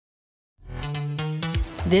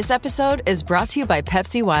This episode is brought to you by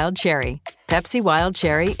Pepsi Wild Cherry. Pepsi Wild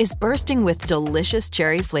Cherry is bursting with delicious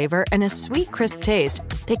cherry flavor and a sweet, crisp taste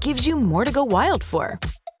that gives you more to go wild for.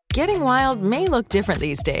 Getting wild may look different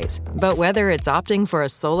these days, but whether it's opting for a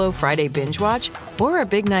solo Friday binge watch or a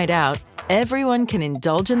big night out, everyone can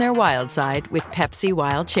indulge in their wild side with Pepsi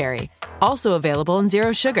Wild Cherry. Also available in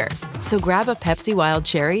Zero Sugar. So grab a Pepsi Wild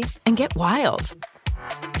Cherry and get wild.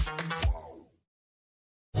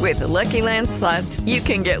 With the Lucky Land Slots, you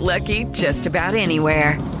can get lucky just about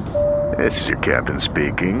anywhere. This is your captain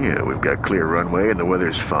speaking. We've got clear runway and the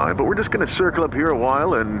weather's fine, but we're just going to circle up here a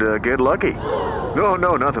while and get lucky.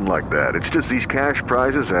 No, nothing like that. It's just these cash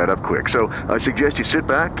prizes add up quick. So I suggest you sit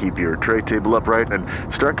back, keep your tray table upright, and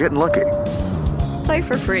start getting lucky. Play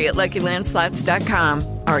for free at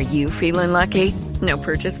LuckyLandSlots.com. Are you feeling lucky? No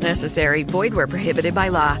purchase necessary. Void where prohibited by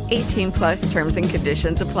law. 18 plus terms and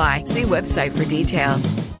conditions apply. See website for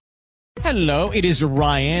details. Hello, it is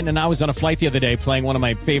Ryan, and I was on a flight the other day playing one of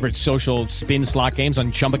my favorite social spin slot games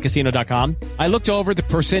on ChumbaCasino.com. I looked over at the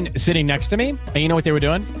person sitting next to me, and you know what they were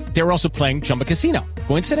doing? They were also playing Chumba Casino.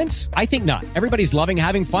 Coincidence? I think not. Everybody's loving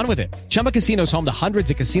having fun with it. Chumba Casino is home to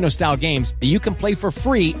hundreds of casino-style games that you can play for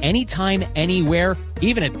free anytime, anywhere,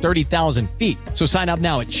 even at 30,000 feet. So sign up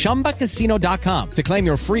now at ChumbaCasino.com to claim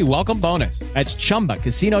your free welcome bonus. That's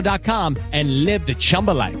ChumbaCasino.com and live the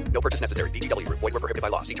Chumba life. No purchase necessary. VGW. Void where prohibited by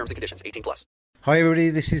law. See terms and conditions. 18 plus. Hi everybody,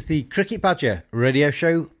 this is the Cricket Badger Radio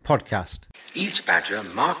Show podcast. Each badger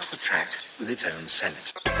marks the track with its own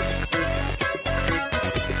scent.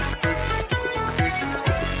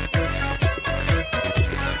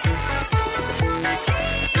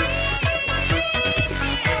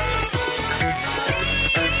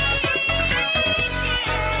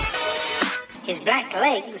 His black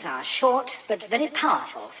legs are short but very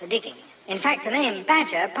powerful for digging. In fact, the name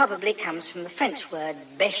badger probably comes from the French word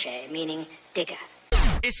bêcher, meaning digger.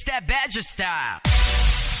 It's that badger style.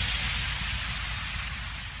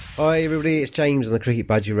 Hi everybody, it's James on the Cricket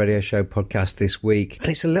Badger Radio Show podcast this week,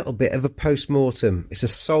 and it's a little bit of a post-mortem. It's a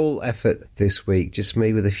sole effort this week, just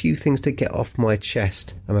me with a few things to get off my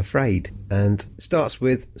chest, I'm afraid. And it starts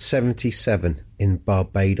with 77 in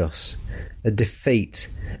Barbados, a defeat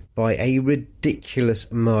by a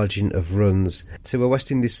ridiculous margin of runs to a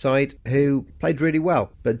West Indies side who played really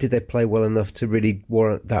well, but did they play well enough to really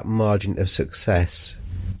warrant that margin of success?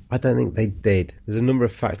 I don't think they did. There's a number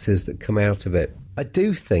of factors that come out of it. I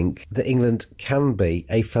do think that England can be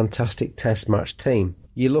a fantastic test match team.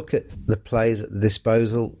 You look at the players at the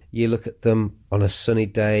disposal, you look at them on a sunny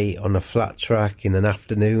day, on a flat track in an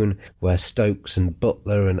afternoon where Stokes and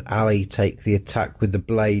Butler and Ali take the attack with the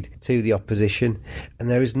blade to the opposition, and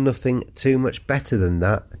there is nothing too much better than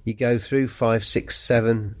that. You go through 5, 6,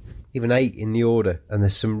 7, even 8 in the order, and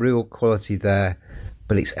there's some real quality there,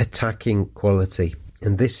 but it's attacking quality.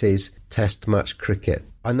 And this is test match cricket.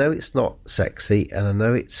 I know it's not sexy, and I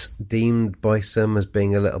know it's deemed by some as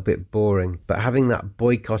being a little bit boring, but having that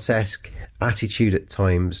boycott-esque attitude at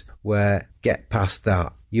times where, get past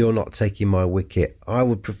that, you're not taking my wicket, I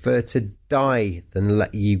would prefer to die than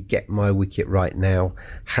let you get my wicket right now,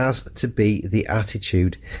 has to be the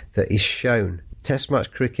attitude that is shown. Test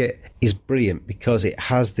match cricket is brilliant because it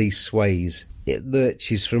has these sways. It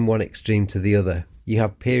lurches from one extreme to the other. You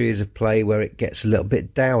have periods of play where it gets a little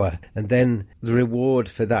bit dour, and then the reward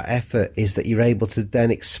for that effort is that you're able to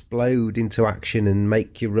then explode into action and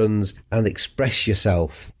make your runs and express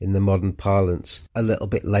yourself, in the modern parlance, a little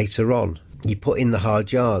bit later on. You put in the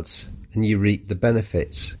hard yards and you reap the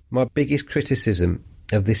benefits. My biggest criticism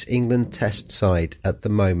of this England test side at the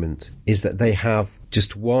moment is that they have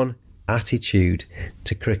just one attitude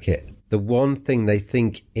to cricket. The one thing they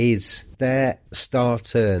think is their star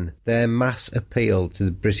turn, their mass appeal to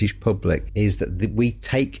the British public is that we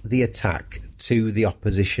take the attack to the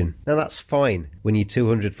opposition. Now that's fine when you're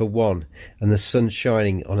 200 for 1 and the sun's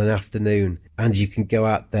shining on an afternoon and you can go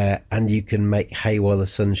out there and you can make hay while the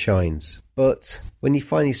sun shines. But when you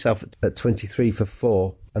find yourself at 23 for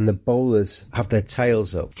 4 and the bowlers have their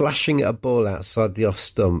tails up, flashing at a ball outside the off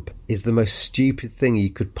stump is the most stupid thing you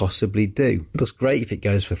could possibly do. It looks great if it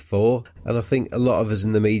goes for 4, and I think a lot of us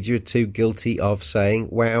in the media are too guilty of saying,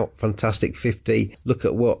 wow, fantastic 50, look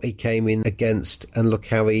at what he came in against and look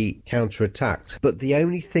how he counter-attacked. But the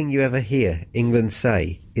only thing you ever hear England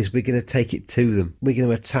say is we're going to take it to them. We're going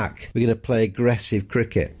to attack. We're going to play aggressive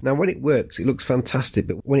cricket. Now, when it works, it looks fantastic,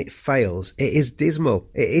 but when it fails, it is dismal.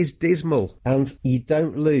 It is dismal. And you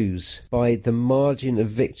don't lose by the margin of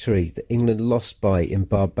victory that England lost by in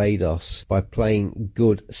Barbados by playing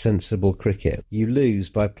good, sensible cricket. You lose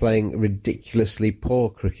by playing ridiculously poor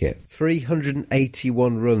cricket.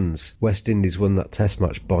 381 runs West Indies won that Test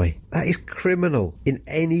match by. That is criminal in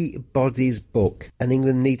anybody's book, and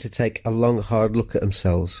England need to take a long, hard look at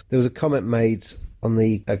themselves. There was a comment made on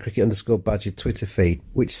the cricket_badger Twitter feed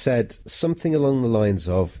which said something along the lines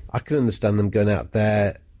of, I can understand them going out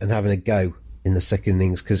there and having a go in the second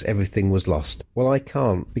innings because everything was lost. Well, I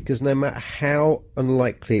can't, because no matter how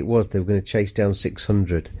unlikely it was they were going to chase down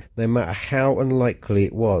 600, no matter how unlikely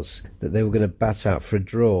it was that they were going to bat out for a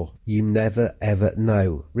draw, you never ever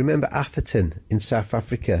know. Remember Atherton in South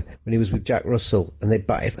Africa when he was with Jack Russell and they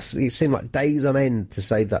batted, it seemed like days on end to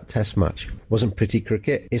save that Test match. Wasn't pretty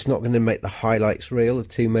cricket. It's not going to make the highlights reel of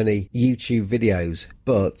too many YouTube videos,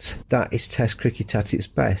 but that is Test cricket at its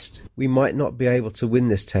best. We might not be able to win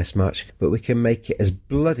this Test match, but we can make it as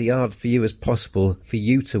bloody hard for you as possible for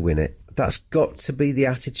you to win it. That's got to be the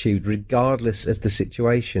attitude regardless of the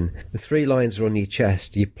situation. The 3 lines are on your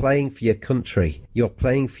chest. You're playing for your country. You're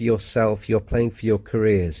playing for yourself. You're playing for your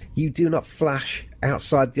careers. You do not flash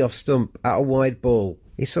outside the off stump at a wide ball.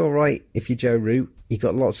 It's all right if you're Joe Root. You've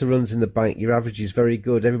got lots of runs in the bank. Your average is very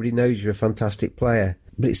good. Everybody knows you're a fantastic player.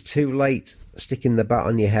 But it's too late sticking the bat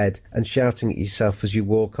on your head and shouting at yourself as you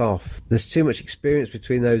walk off. There's too much experience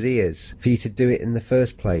between those ears for you to do it in the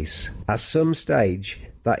first place. At some stage,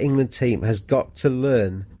 that England team has got to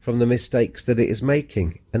learn from the mistakes that it is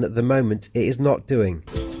making, and at the moment it is not doing.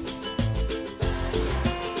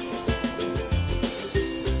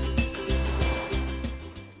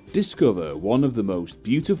 Discover one of the most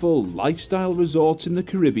beautiful lifestyle resorts in the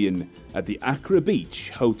Caribbean at the Accra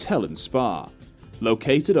Beach Hotel and Spa.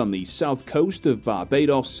 Located on the south coast of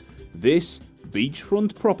Barbados, this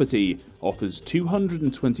beachfront property offers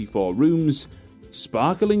 224 rooms,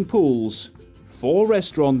 sparkling pools, 4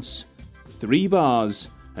 restaurants, 3 bars,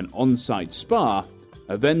 an on-site spa,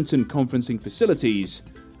 event and conferencing facilities,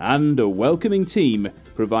 and a welcoming team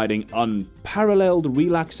providing unparalleled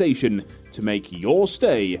relaxation to make your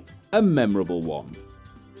stay a memorable one.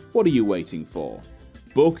 What are you waiting for?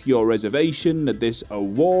 Book your reservation at this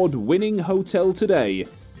award-winning hotel today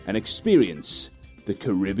and experience the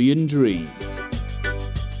Caribbean dream.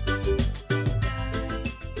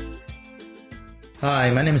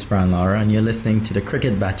 Hi, my name is Brian Lara and you're listening to the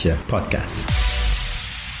Cricket Badger podcast.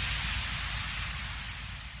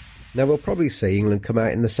 Now, we'll probably see England come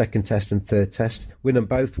out in the second Test and third Test, win them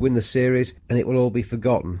both, win the series, and it will all be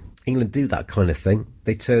forgotten. England do that kind of thing.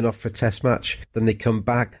 They turn off for a Test match, then they come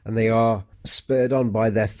back and they are spurred on by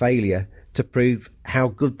their failure to prove how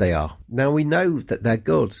good they are. Now, we know that they're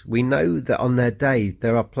good. We know that on their day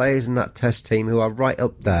there are players in that Test team who are right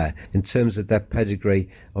up there in terms of their pedigree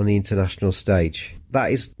on the international stage.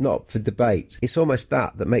 That is not up for debate. It's almost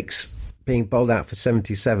that makes being bowled out for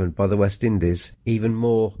 77 by the West Indies even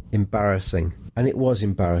more embarrassing. And it was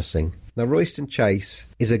embarrassing. Now, Royston Chase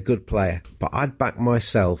is a good player, but I'd back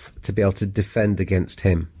myself to be able to defend against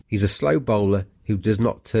him. He's a slow bowler who does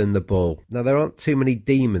not turn the ball. Now, there aren't too many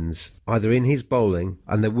demons either in his bowling,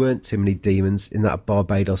 and there weren't too many demons in that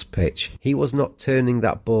Barbados pitch. He was not turning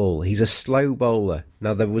that ball. He's a slow bowler.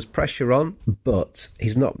 Now, there was pressure on, but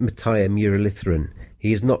he's not Matthias Muralitharan.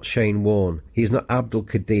 He is not Shane Warne. He's not Abdul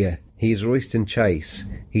Qadir. He is Royston Chase.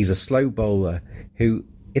 He's a slow bowler who,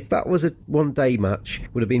 if that was a one-day match,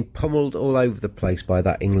 would have been pummeled all over the place by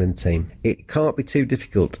that England team. It can't be too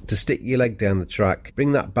difficult to stick your leg down the track,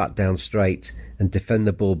 bring that bat down straight and defend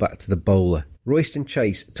the ball back to the bowler. Royston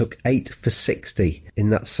Chase took 8 for 60 in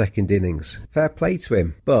that second innings. Fair play to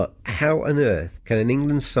him. But how on earth can an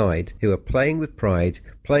England side who are playing with pride,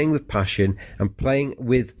 playing with passion and playing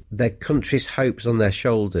with their country's hopes on their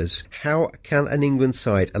shoulders, how can an England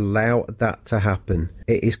side allow that to happen?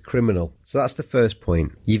 It is criminal. So that's the first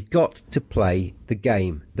point. You've got to play the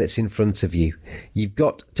game that's in front of you. You've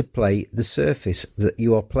got to play the surface that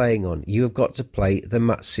you are playing on. You have got to play the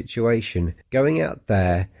match situation. Going out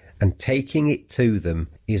there and taking it to them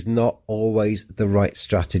is not always the right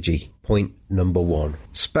strategy. Point number 1.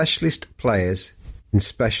 Specialist players in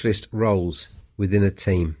specialist roles within a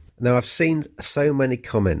team. Now, I've seen so many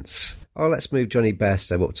comments. Oh, let's move Johnny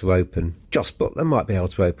Bairstow up to open. Josh Butler might be able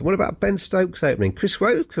to open. What about Ben Stokes opening? Chris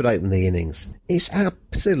Woakes could open the innings. It's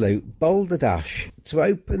absolute balderdash. To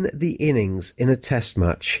open the innings in a test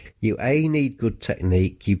match, you A, need good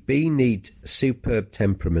technique, you B, need superb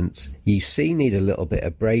temperament, you C, need a little bit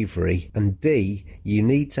of bravery, and D, you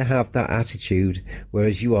need to have that attitude,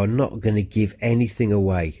 whereas you are not going to give anything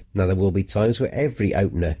away. Now, there will be times where every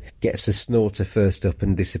opener gets a snorter first up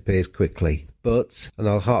and disappears quickly. But, and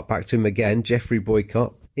I'll hark back to him again, Geoffrey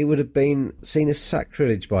Boycott, it would have been seen as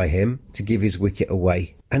sacrilege by him to give his wicket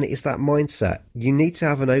away. And it's that mindset. You need to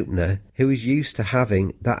have an opener who is used to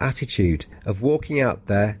having that attitude of walking out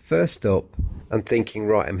there first up and thinking,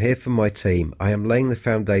 right, I'm here for my team. I am laying the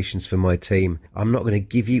foundations for my team. I'm not going to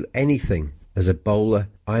give you anything as a bowler.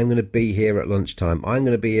 I'm going to be here at lunchtime. I'm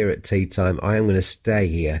going to be here at tea time. I am going to stay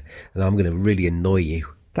here and I'm going to really annoy you.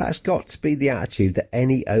 That's got to be the attitude that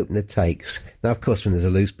any opener takes. Now, of course, when there's a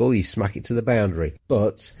loose ball, you smack it to the boundary.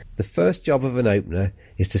 But the first job of an opener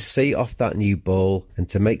is to see off that new ball and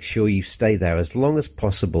to make sure you stay there as long as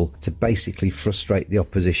possible to basically frustrate the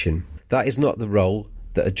opposition. That is not the role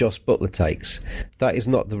that a Josh Butler takes. That is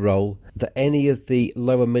not the role that any of the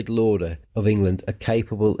lower middle order of England are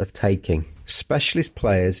capable of taking. Specialist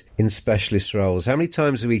players in specialist roles. How many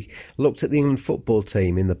times have we looked at the England football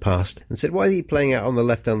team in the past and said, why is he playing out on the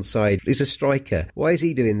left-hand side? He's a striker. Why is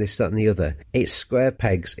he doing this, that and the other? It's square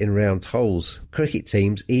pegs in round holes. Cricket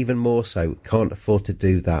teams, even more so, can't afford to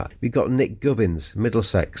do that. We've got Nick Gubbins,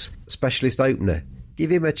 Middlesex, specialist opener.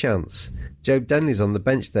 Give him a chance. Joe Denley's on the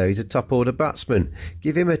bench there. He's a top-order batsman.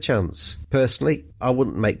 Give him a chance. Personally, I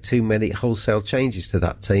wouldn't make too many wholesale changes to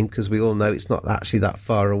that team because we all know it's not actually that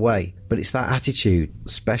far away. But it's that attitude.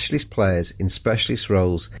 Specialist players in specialist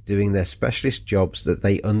roles doing their specialist jobs that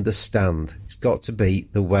they understand. It's got to be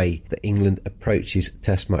the way that England approaches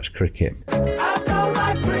Test match cricket. I don't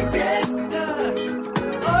like cricket.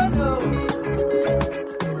 Oh no.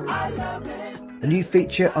 I love it. A new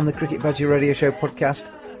feature on the Cricket Badger Radio Show podcast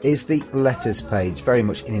is the letters page, very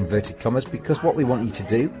much in inverted commas, because what we want you to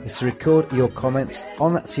do is to record your comments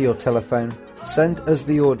onto your telephone, send us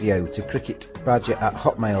the audio to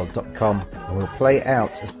cricketbadger@hotmail.com and we'll play it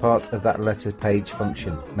out as part of that letter page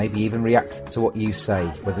function. Maybe even react to what you say,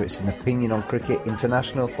 whether it's an opinion on cricket,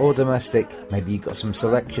 international or domestic. Maybe you've got some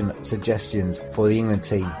suggestions for the England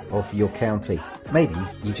team or for your county. Maybe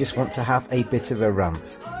you just want to have a bit of a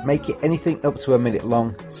rant. Make it anything up to a minute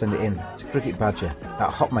long, send it in to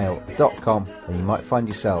cricketbadger@hotmail.com and you might find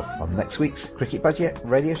yourself on next week's Cricket Badger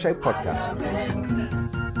Radio Show podcast.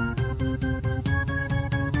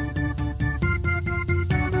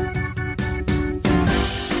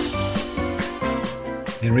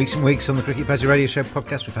 In recent weeks on the Cricket Badger Radio Show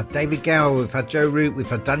podcast, we've had David Gower, we've had Joe Root, we've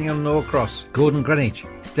had Daniel Norcross, Gordon Greenwich,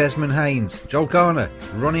 Desmond Haynes, Joel Garner,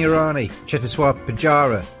 Ronnie Irani, Cheteshwar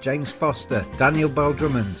Pujara, James Foster, Daniel Bell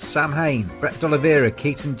Drummond, Sam Hain, Brett D'Oliveira,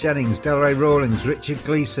 Keaton Jennings, Delray Rawlings, Richard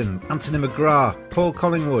Gleeson, Anthony McGrath, Paul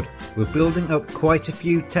Collingwood. We're building up quite a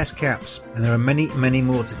few test caps and there are many, many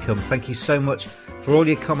more to come. Thank you so much for all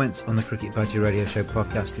your comments on the Cricket Badger Radio Show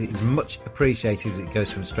podcast. It is much appreciated as it goes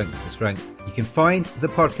from strength to strength. You can find the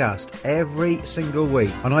podcast every single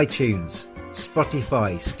week on iTunes,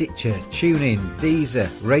 Spotify, Stitcher, TuneIn, Deezer,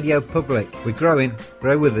 Radio Public. We're growing.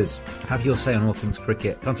 Grow with us. Have your say on all things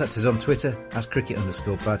cricket. Contact us on Twitter at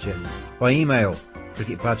cricket_badger. By email,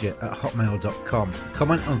 cricketbadger@hotmail.com.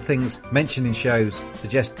 Comment on things mentioned in shows.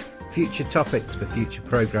 Suggest future topics for future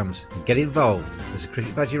programmes and get involved as the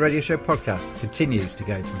Cricket Badger Radio Show podcast continues to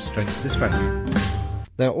go from strength to strength.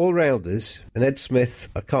 Now, all-rounders, and Ed Smith,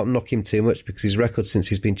 I can't knock him too much because his record since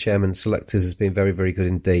he's been chairman of selectors has been very, very good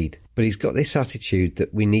indeed. But he's got this attitude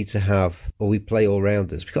that we need to have, or we play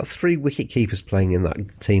all-rounders. We've got 3 wicket keepers playing in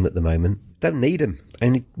that team at the moment. Don't need them.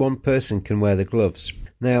 Only one person can wear the gloves.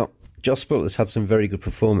 Now, Josh Butler's had some very good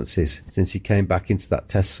performances since he came back into that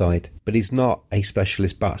test side, but he's not a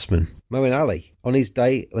specialist batsman. Moeen Ali, on his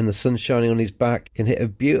day when the sun's shining on his back, can hit a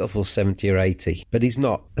beautiful 70 or 80, but he's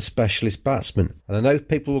not a specialist batsman. And I know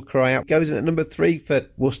people will cry out, goes in at number 3 for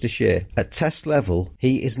Worcestershire. At test level,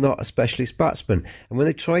 he is not a specialist batsman. And when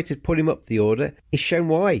they try to put him up the order, it's shown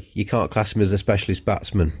why you can't class him as a specialist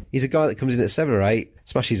batsman. He's a guy that comes in at 7 or 8,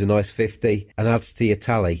 smashes a nice 50 and adds to your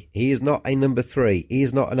tally. He is not a number 3. He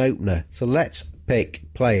is not an opener. So let's pick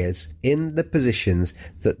players in the positions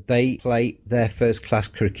that they play their first class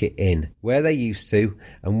cricket in, where they used to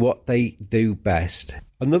and what they do best.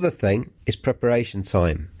 Another thing is preparation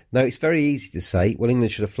time. Now, it's very easy to say, well,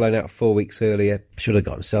 England should have flown out 4 weeks earlier, should have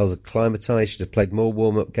got themselves acclimatised, should have played more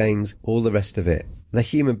warm-up games, all the rest of it. They're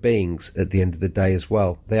human beings at the end of the day as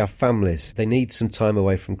well. They are families. They need some time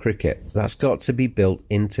away from cricket. That's got to be built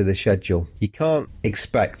into the schedule. You can't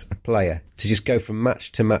expect a player to just go from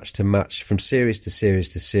match to match to match, from series to series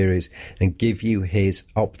to series, and give you his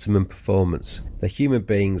optimum performance. They're human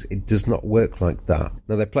beings. It does not work like that.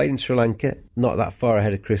 Now, they played in Sri Lanka, not that far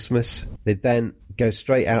ahead of Christmas. They then go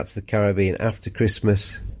straight out to the Caribbean after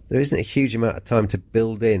Christmas. There isn't a huge amount of time to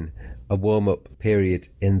build in a warm-up period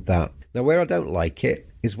in that. Now, where I don't like it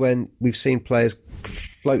is when we've seen players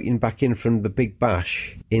floating back in from the Big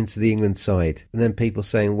Bash into the England side, and then people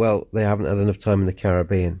saying, well, they haven't had enough time in the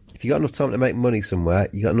Caribbean. If you've got enough time to make money somewhere,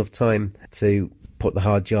 you've got enough time to put the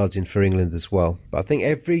hard yards in for England as well. But I think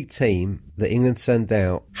every team that England send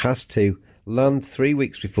out has to land 3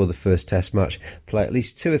 weeks before the first test match, play at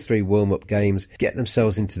least 2 or 3 warm-up games, get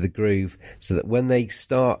themselves into the groove so that when they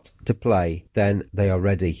start to play, then they are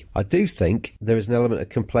ready. I do think there is an element of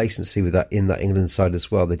complacency with that in that England side as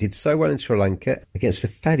well. They did so well in Sri Lanka against a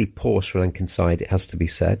fairly poor Sri Lankan side, it has to be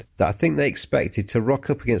said, that I think they expected to rock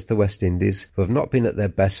up against the West Indies, who have not been at their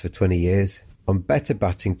best for 20 years, on better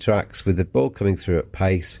batting tracks with the ball coming through at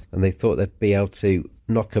pace, and they thought they'd be able to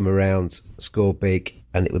knock them around, score big,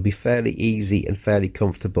 and it would be fairly easy and fairly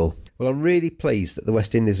comfortable. Well, I'm really pleased that the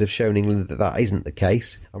West Indies have shown England that that isn't the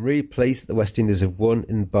case. I'm really pleased that the West Indies have won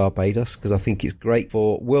in Barbados, because I think it's great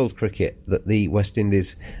for world cricket that the West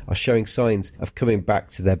Indies are showing signs of coming back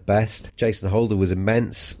to their best. Jason Holder was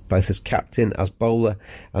immense, both as captain, as bowler,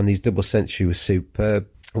 and his double century was superb.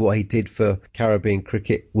 What he did for Caribbean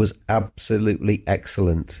cricket was absolutely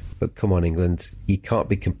excellent. But come on, England, you can't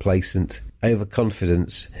be complacent.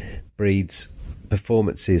 Overconfidence breeds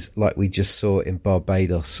performances like we just saw in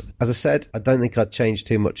Barbados. As I said, I don't think I'd change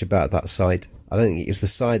too much about that side. I don't think it was the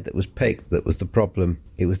side that was picked that was the problem.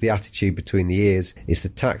 It was the attitude between the ears. It's the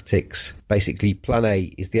tactics. Basically, plan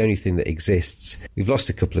A is the only thing that exists. We've lost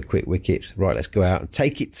a couple of quick wickets. Right, let's go out and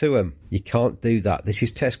take it to them. You can't do that. This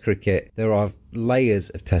is Test cricket. There are layers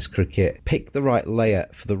of Test cricket. Pick the right layer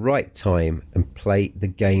for the right time and play the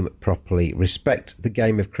game properly. Respect the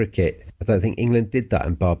game of cricket. I don't think England did that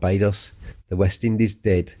in Barbados. The West Indies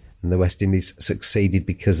did, and the West Indies succeeded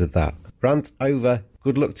because of that. Rant over.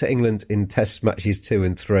 Good luck to England in Test matches 2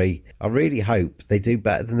 and 3. I really hope they do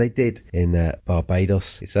better than they did in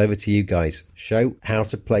Barbados. It's over to you guys. Show how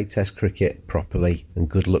to play Test cricket properly, and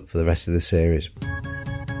good luck for the rest of the series.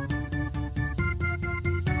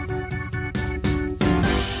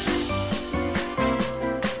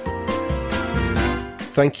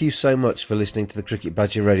 Thank you so much for listening to the Cricket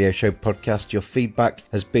Badger Radio Show podcast. Your feedback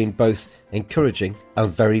has been both encouraging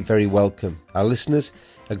and very, very welcome. Our listeners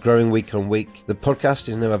are growing week on week. The podcast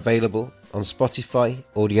is now available on Spotify,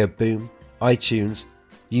 Audio Boom, iTunes,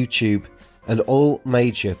 YouTube, and all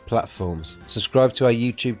major platforms. Subscribe to our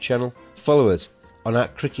YouTube channel. Follow us on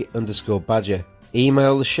 @cricket_badger.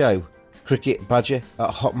 Email the show,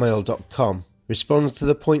 cricketbadger@hotmail.com. Respond to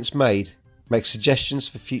the points made. Make suggestions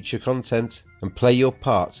for future content and play your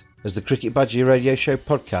part as the Cricket Badger Radio Show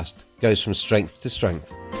podcast goes from strength to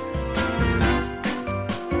strength.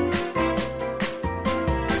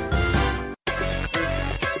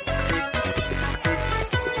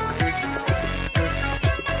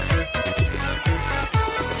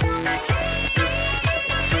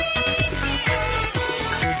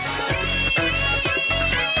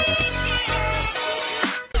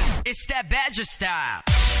 It's that Badger style.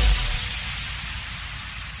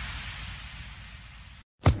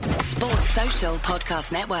 Sports Social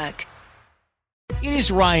Podcast Network. It is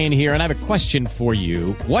Ryan here, and I have a question for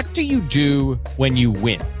you. What do you do when you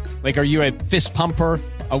win? Like, are you a fist pumper,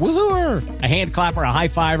 a woohooer, a hand clapper, a high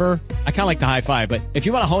fiver? I kind of like the high five, but if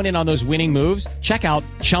you want to hone in on those winning moves, check out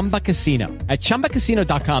Chumba Casino. At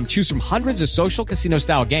ChumbaCasino.com, choose from hundreds of social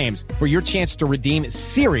casino-style games for your chance to redeem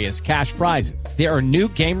serious cash prizes. There are new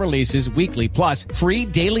game releases weekly, plus free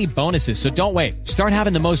daily bonuses, so don't wait. Start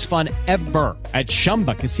having the most fun ever at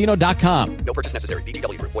ChumbaCasino.com. No purchase necessary.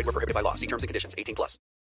 VGW Group. Void where prohibited by law. See terms and conditions. 18+.